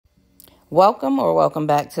Welcome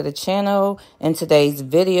back to the channel. In today's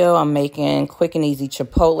video, I'm making quick and easy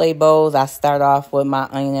Chipotle bowls. I start off with my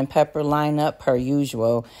onion and pepper lineup per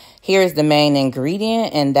usual. Here's the main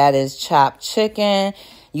ingredient, and that is chopped chicken.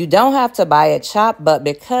 You don't have to buy it chopped, but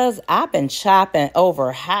because I've been chopping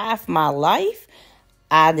over half my life,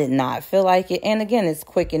 I did not feel like it. And again, it's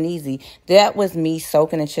quick and easy. That was me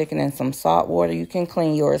soaking the chicken in some salt water. You can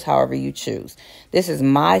clean yours however you choose. This is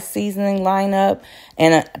my seasoning lineup.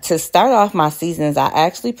 And to start off my seasonings, I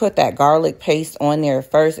actually put that garlic paste on there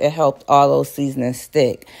first. It helped all those seasonings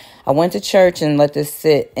stick. I went to church and let this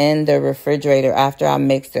sit in the refrigerator after I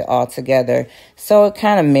mixed it all together. So it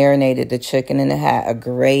kind of marinated the chicken and it had a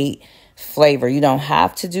great flavor. You don't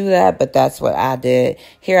have to do that, but that's what I did.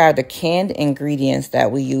 Here are the canned ingredients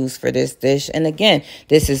that we use for this dish. And again,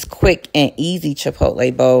 this is quick and easy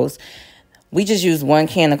Chipotle bowls. We just used 1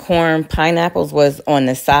 can of corn. Pineapples was on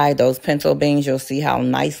the side. Those pinto beans, you'll see how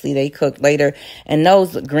nicely they cook later. And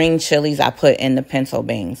those green chilies I put in the pinto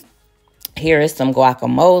beans. Here is some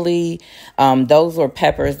guacamole. Those were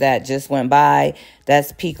peppers that just went by.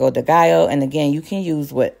 That's pico de gallo. And again, you can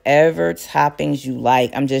use whatever toppings you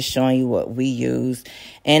like. I'm just showing you what we use.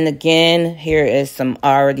 And again, here is some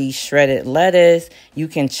already shredded lettuce. You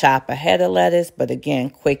can chop a head of lettuce, but again,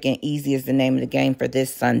 quick and easy is the name of the game for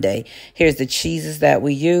this Sunday. Here's the cheeses that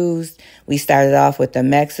we used. We started off with the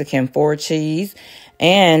Mexican 4 cheese.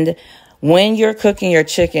 And when you're cooking your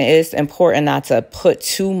chicken, it's important not to put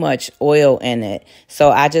too much oil in it.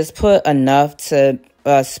 So I just put enough to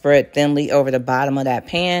spread thinly over the bottom of that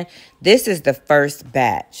pan. This is the first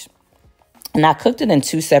batch. And I cooked it in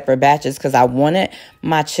 2 separate batches because I wanted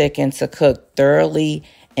my chicken to cook thoroughly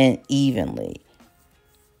and evenly.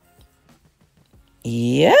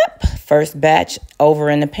 Yep, first batch over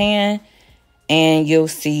in the pan. And you'll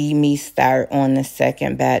see me start on the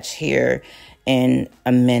second batch here in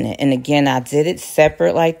a minute. And again, I did it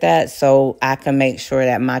separate like that so I can make sure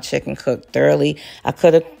that my chicken cooked thoroughly. I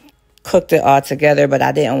could have cooked it all together, but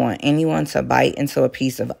I didn't want anyone to bite into a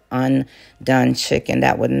piece of undone chicken.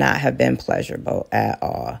 That would not have been pleasurable at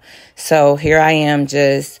all. So here I am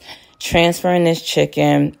just transferring this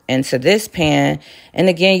chicken into this pan. And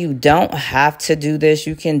again, you don't have to do this.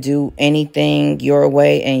 You can do anything your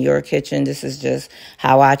way in your kitchen. This is just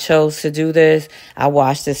how I chose to do this. I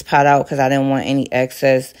washed this pot out because I didn't want any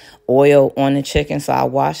excess oil on the chicken. So I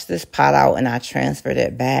washed this pot out and I transferred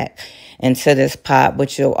it back into this pot,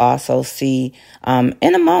 which you'll also see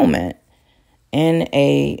in a moment.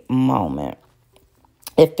 It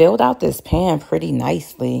filled out this pan pretty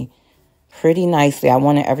nicely. I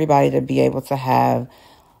wanted everybody to be able to have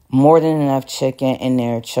more than enough chicken in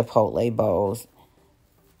their Chipotle bowls.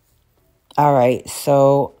 All right,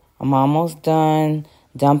 so I'm almost done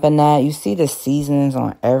dumping that. You see the seasonings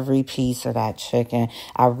on every piece of that chicken.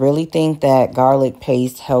 I really think that garlic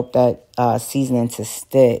paste helped that seasoning to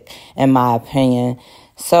stick, in my opinion.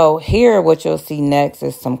 So here, what you'll see next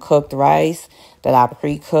is some cooked rice that I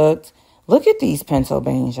pre-cooked. Look at these pinto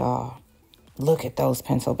beans, y'all. Look at those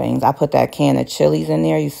pinto beans. I put that can of chilies in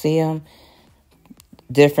there. You see them?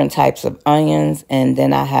 Different types of onions. And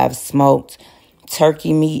then I have smoked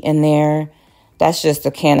turkey meat in there. That's just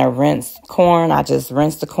a can of rinsed corn. I just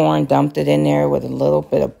rinsed the corn, dumped it in there with a little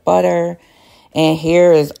bit of butter. And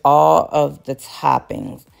here is all of the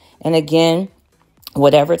toppings. And again,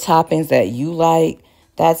 whatever toppings that you like,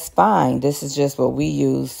 that's fine. This is just what we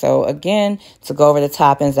use. So again, to go over the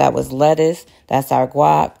toppings, that was lettuce. That's our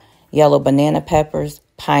guac. Yellow banana peppers,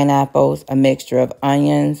 pineapples, a mixture of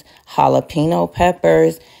onions, jalapeno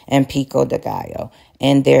peppers, and pico de gallo.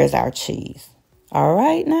 And there's our cheese. All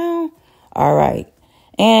right now? All right.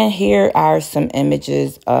 And here are some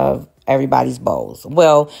images of everybody's bowls.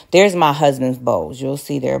 Well, there's my husband's bowls. You'll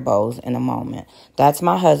see their bowls in a moment. That's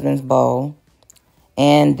my husband's bowl.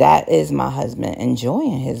 And that is my husband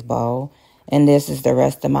enjoying his bowl. And this is the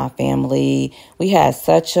rest of my family. We had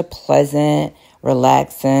such a pleasant,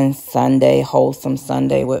 relaxing Sunday, wholesome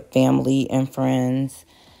Sunday with family and friends.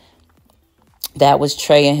 That was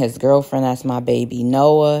Trey and his girlfriend. That's my baby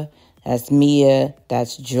Noah. That's Mia.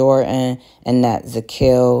 That's Jordan. And that's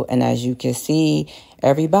Zakil. And as you can see,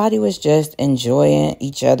 everybody was just enjoying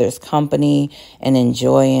each other's company and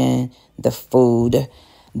enjoying the food.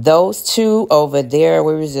 Those two over there,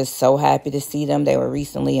 we were just so happy to see them. They were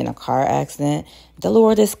recently in a car accident. The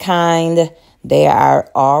Lord is kind. They are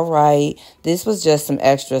all right. This was just some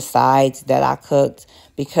extra sides that I cooked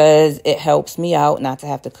because it helps me out not to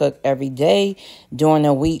have to cook every day during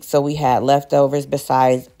the week. So we had leftovers.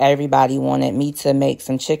 Besides, everybody wanted me to make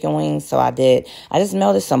some chicken wings, so I did. I just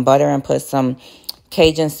melted some butter and put some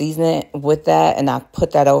Cajun seasoning with that, and I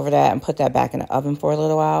put that over that and put that back in the oven for a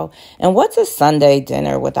little while. And what's a Sunday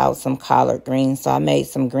dinner without some collard greens? So I made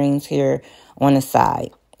some greens here on the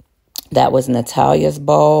side. That was Natalia's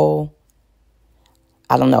bowl.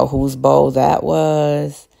 I don't know whose bowl that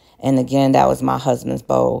was. And again, that was my husband's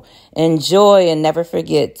bowl. Enjoy and never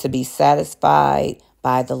forget to be satisfied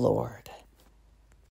by the Lord.